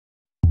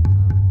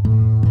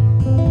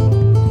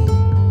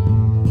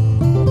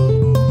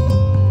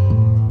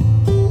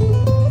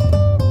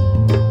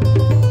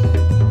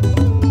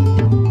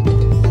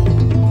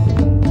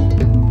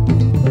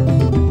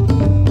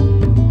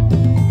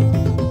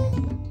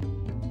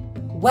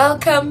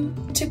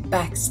Welcome to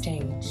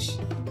Backstage.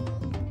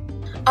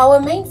 Our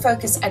main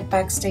focus at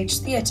Backstage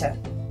Theatre,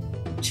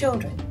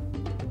 children.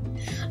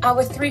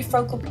 Our three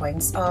focal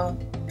points are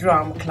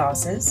drama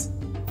classes,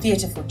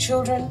 theatre for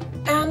children,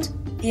 and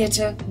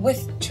theatre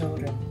with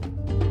children.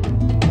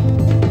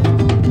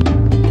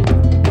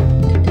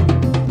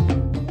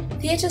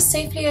 Theatre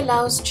safely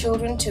allows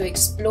children to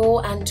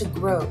explore and to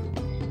grow,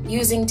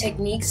 using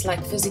techniques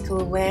like physical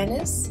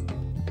awareness,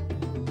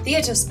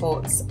 theatre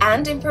sports,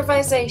 and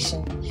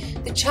improvisation.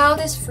 The child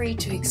is free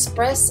to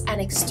express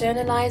and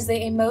externalize their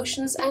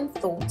emotions and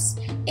thoughts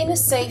in a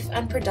safe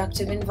and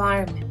productive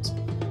environment.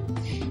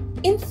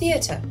 In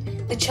theatre,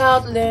 the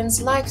child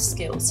learns life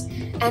skills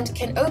and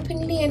can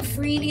openly and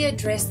freely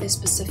address their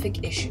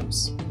specific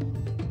issues.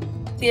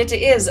 Theatre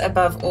is,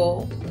 above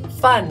all,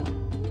 fun.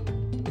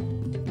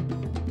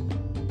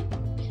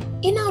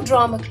 In our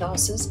drama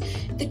classes,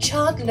 the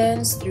child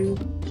learns through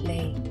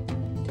play.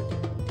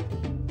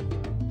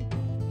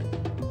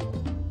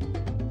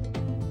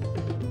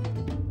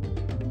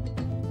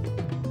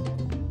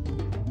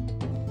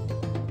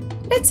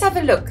 Let's have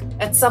a look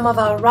at some of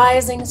our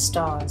rising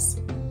stars.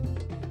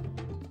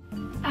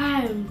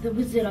 I'm the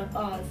Wizard of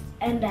Oz,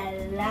 and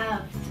I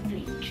love to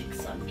play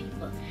tricks on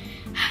people.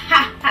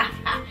 Ha ha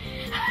ha!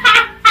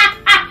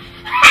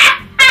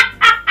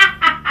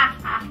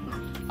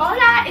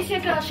 Hola, it's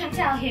your girl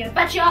Chantel here,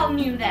 but you all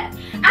knew that.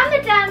 I'm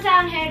the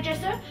downtown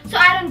hairdresser, so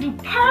I don't do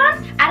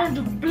perm, I don't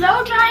do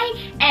blow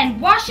drying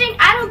and washing.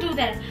 I don't do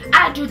that.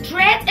 I do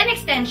dreads and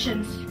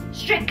extensions,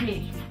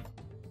 strictly.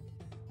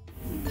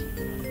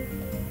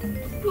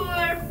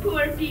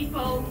 Poor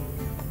people.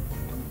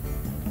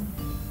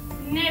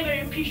 Never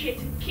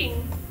appreciated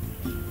king.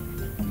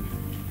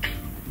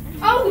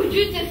 Oh, would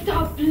you just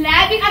stop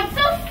blabbing? I'm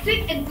so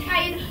sick and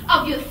tired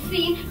of your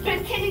scene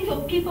pretending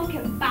so people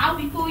can bow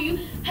before you.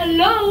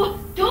 Hello?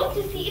 Don't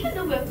you see, even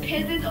though we're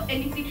peasants or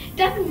anything,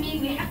 doesn't mean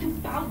we have to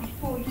bow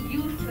before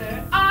you,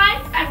 sir. I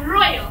am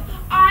royal.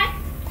 I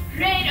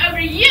reign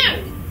over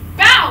you.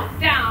 Bow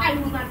down. I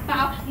will not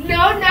bow.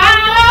 No, no.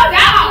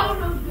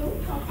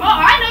 Oh,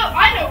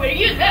 I know where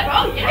you live.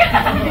 Oh,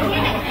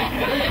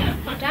 yeah.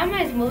 Drama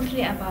is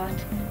mostly about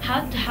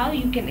how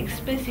you can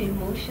express your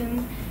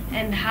emotions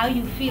and how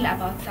you feel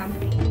about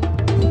something.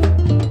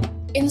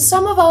 In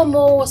some of our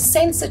more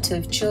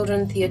sensitive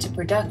children theatre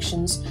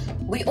productions,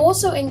 we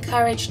also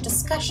encourage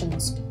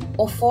discussions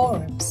or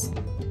forums.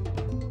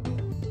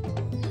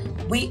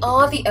 We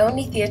are the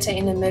only theatre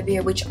in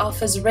Namibia which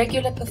offers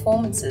regular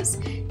performances.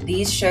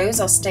 These shows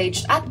are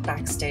staged at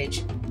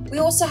Backstage. We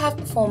also have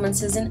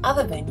performances in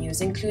other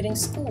venues, including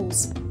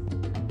schools.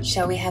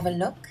 Shall we have a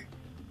look?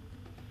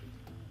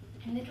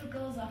 And little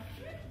girls are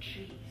fruit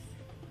trees.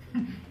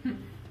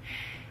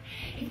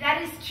 If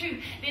that is true,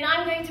 then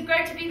I'm going to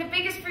grow to be the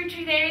biggest fruit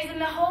tree there is in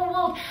the whole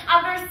world.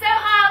 I'll grow so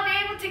high I'll be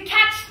able to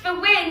catch the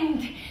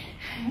wind.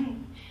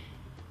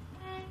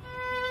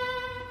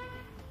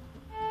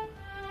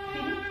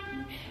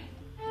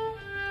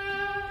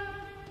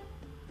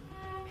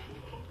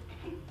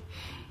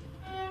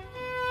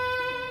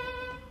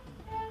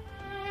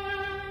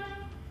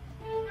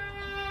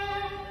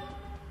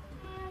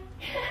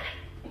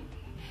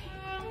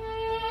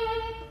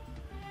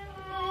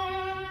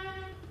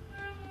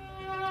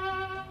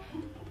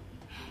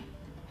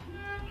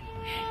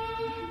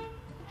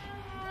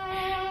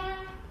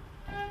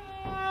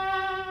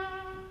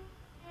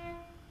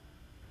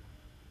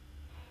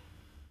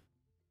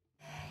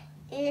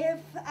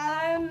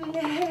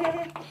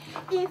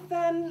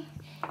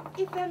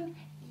 If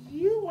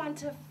you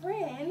want a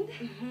friend,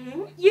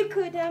 you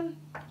could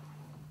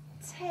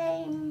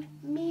tame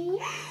me.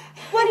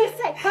 What do you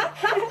say? Huh?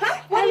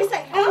 What do you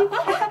say? I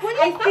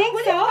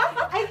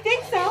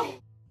think so.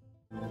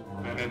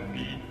 Planet B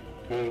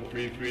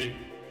 433.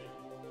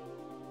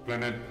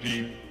 Planet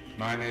G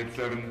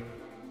 987.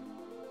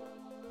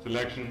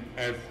 Selection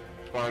S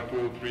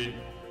 543.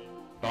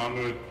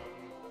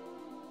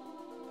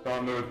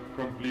 Download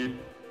complete.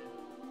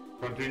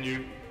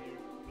 Continue.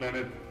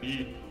 Planet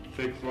B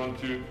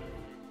 612.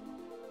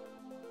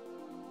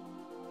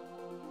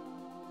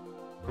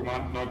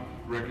 Command not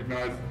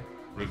recognized.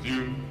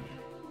 Resume.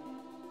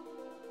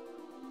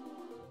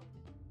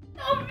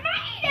 Oh,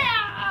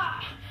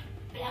 Maida!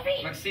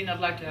 Bluffy! Maxine, I'd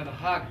like to have a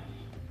hug.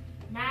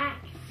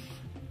 Max.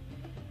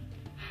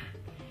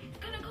 It's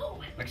gonna go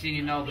away. Maxine,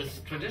 you know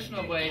this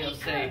traditional way of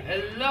saying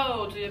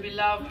hello to your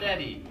beloved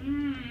daddy.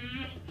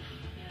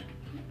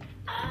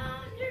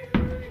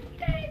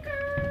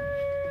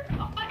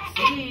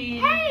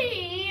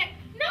 Hey!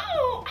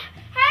 No!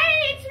 Hey,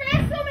 it's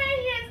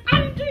WrestleMania's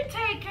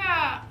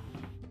Undertaker!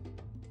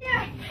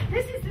 Yeah,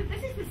 this is the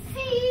C.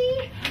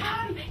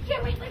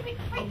 Yeah, wait.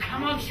 Oh,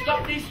 come on,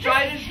 stop these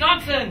childish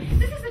nonsense!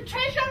 This is the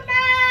treasure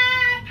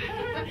map!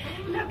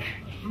 Look.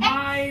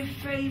 My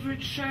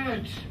favorite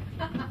shirt.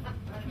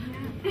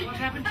 What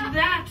happened to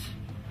that?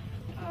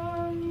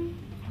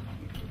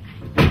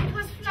 It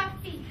was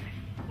fluffy.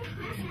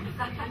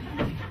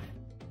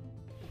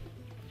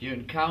 You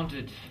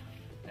encountered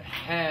a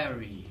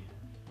hairy,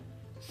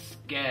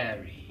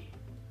 scary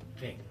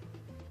thing.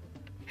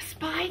 A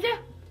spider?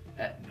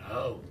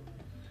 No.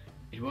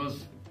 It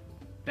was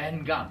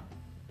Ben Gunn.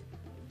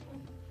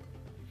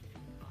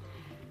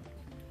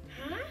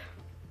 Huh?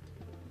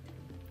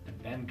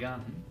 And Ben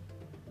Gunn,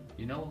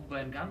 you know who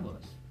Ben Gunn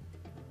was?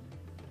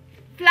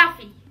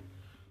 Fluffy.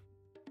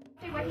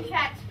 Say what he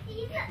said.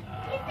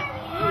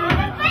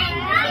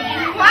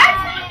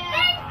 What?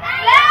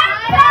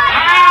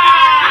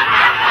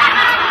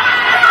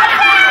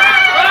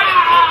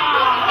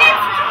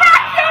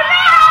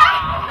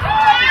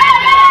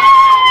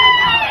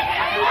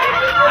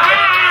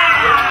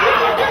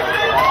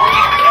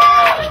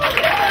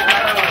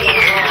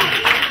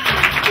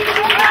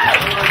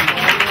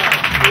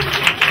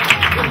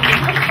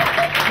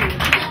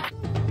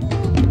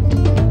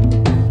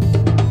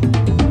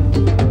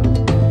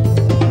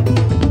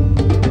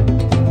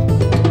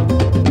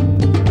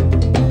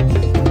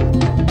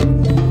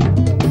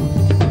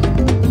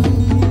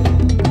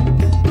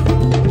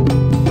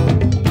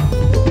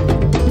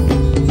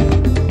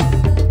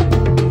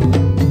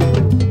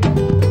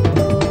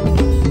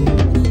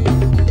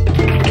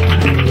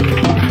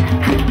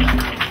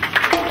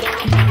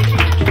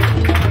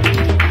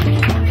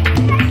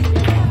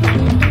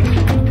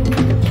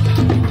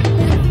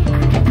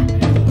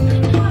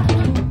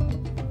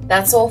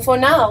 That's all for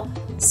now.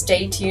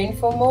 Stay tuned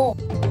for more.